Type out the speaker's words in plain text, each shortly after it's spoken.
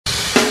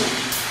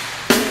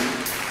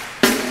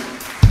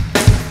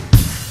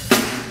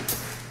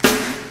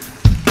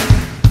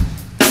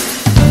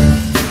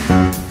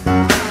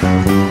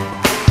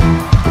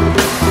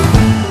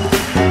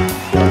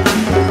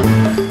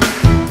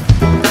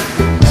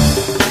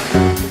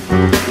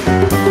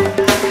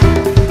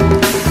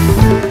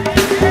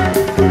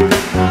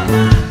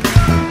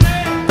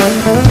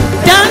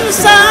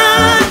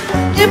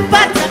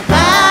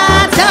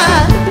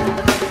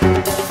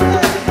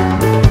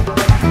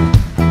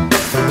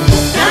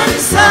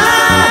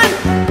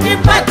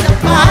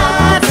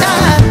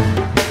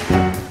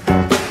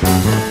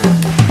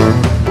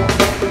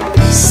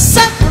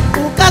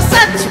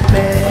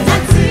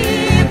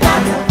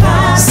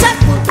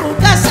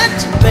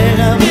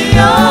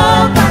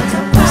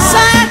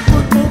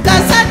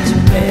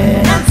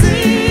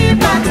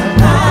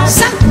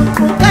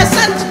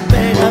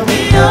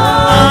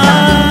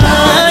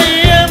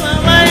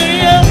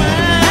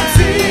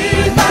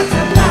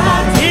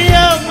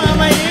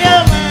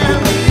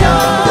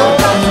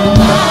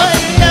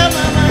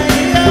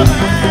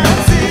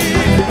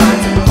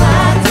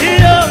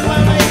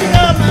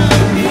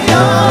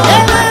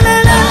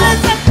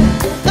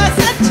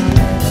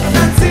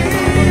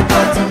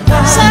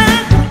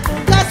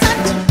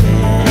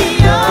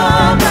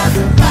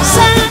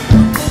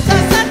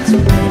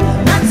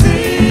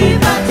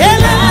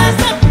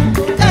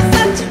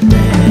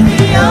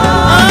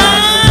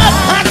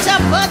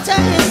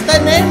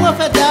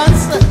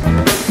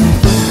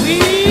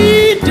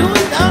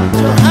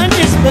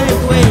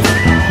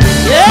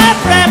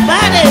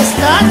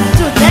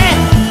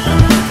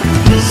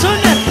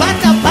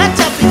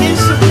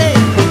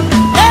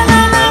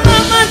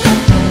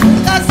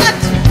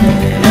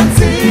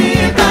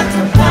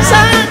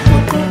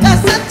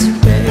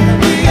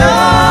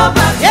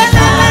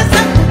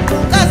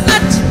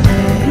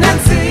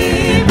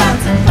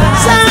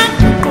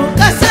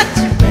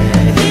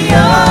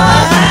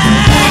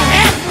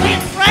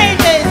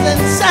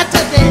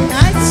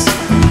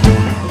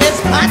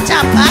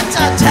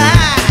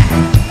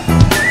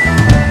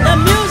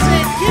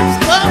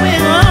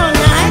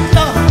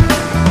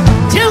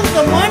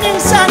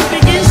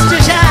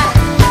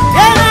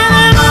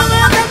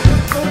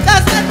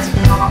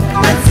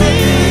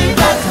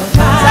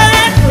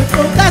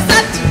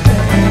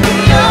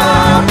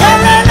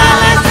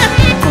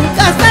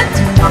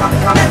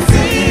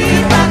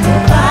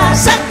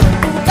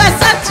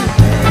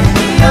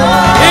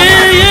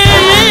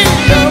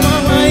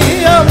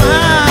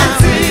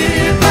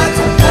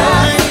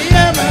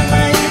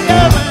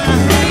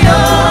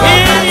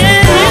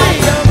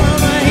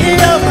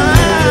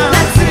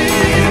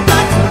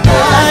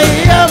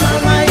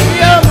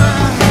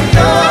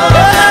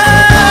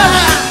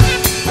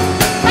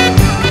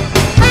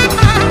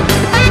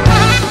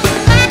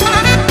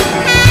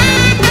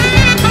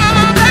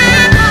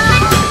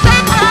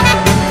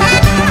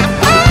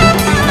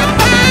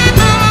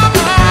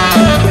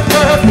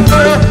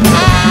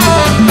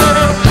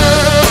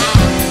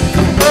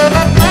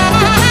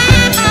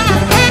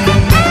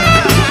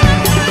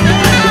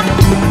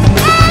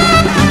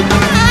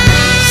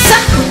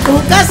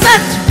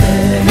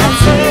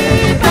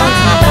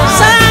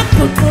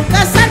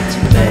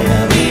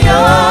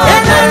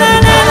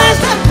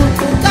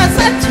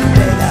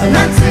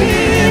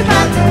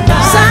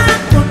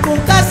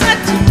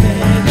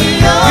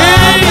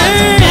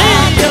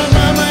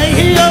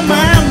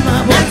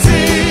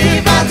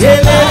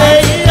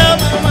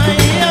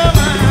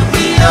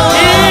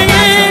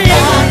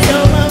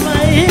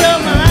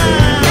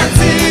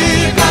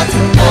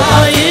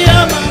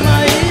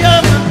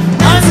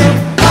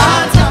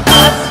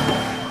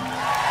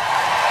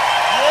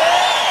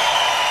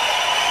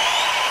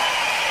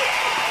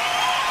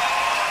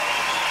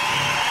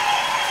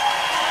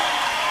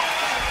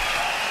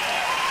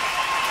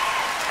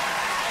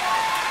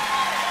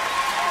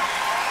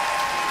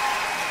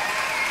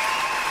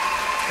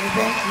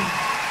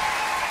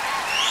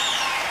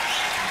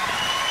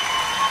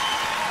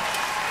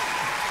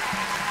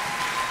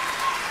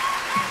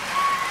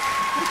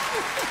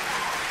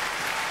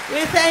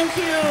We thank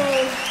you.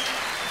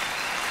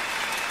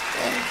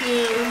 Thank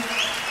you.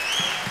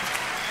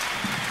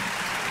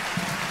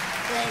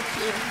 Thank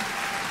you.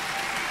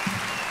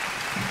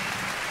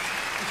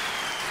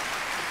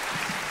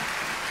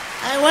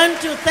 I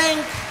want to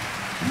thank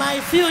my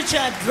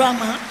future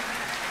drummer,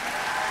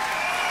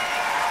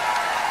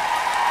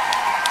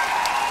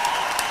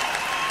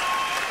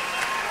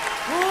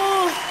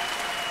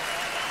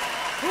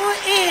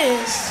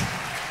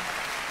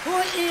 who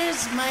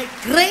is my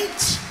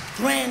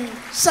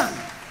great-grandson.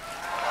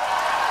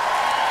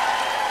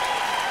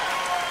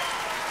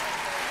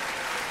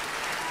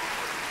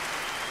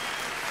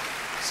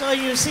 So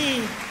you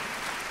see,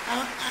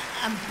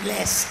 I'm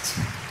blessed.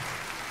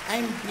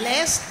 I'm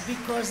blessed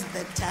because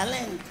the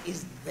talent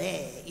is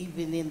there,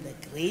 even in the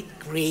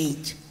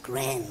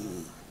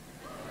great-great-grand.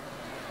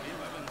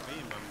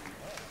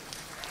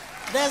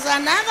 There's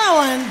another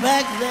one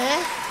back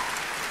there.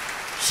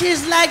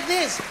 She's like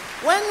this.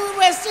 When we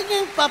were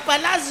singing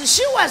Popularize,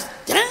 she was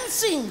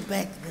dancing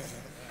back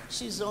there.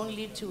 She's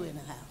only 2.5.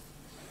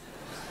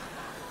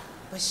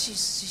 But she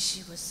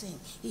was saying,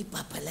 hey,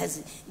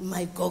 Popularize,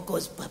 my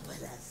gogo's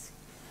Popularize.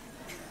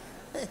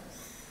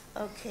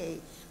 Okay,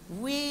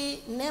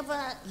 we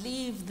never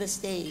leave the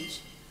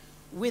stage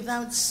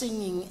without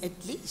singing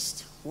at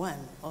least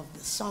one of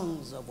the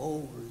songs of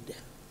old.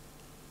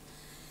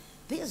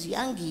 These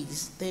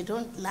youngies, they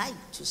don't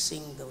like to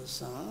sing those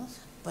songs,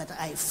 but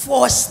I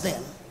force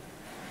them.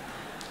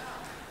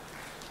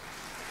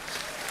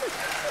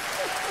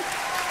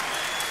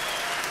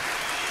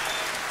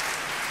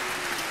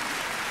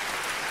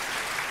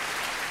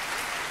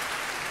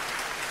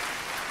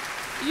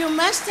 You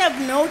must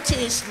have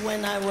noticed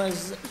when I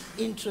was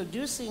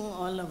introducing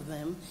all of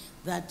them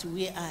that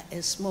we are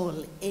a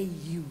small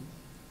AU,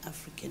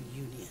 African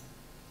Union,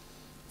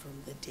 from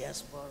the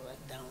diaspora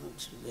down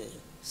to the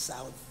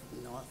south,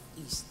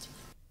 northeast.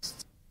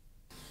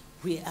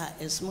 We are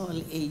a small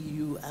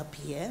AU up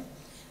here.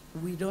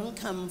 We don't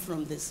come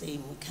from the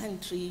same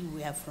country,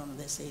 we are from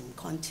the same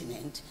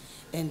continent,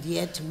 and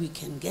yet we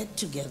can get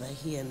together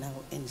here now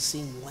and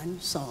sing one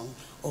song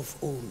of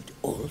old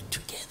all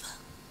together.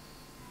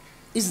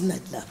 Isn't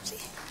that lovely?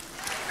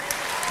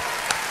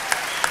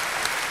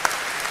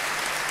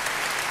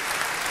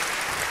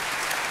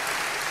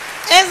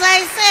 As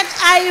I said,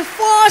 I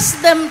force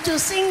them to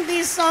sing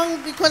this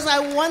song because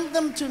I want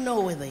them to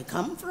know where they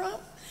come from,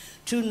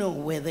 to know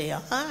where they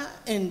are,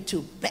 and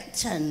to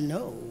better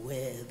know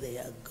where they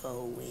are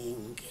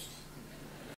going.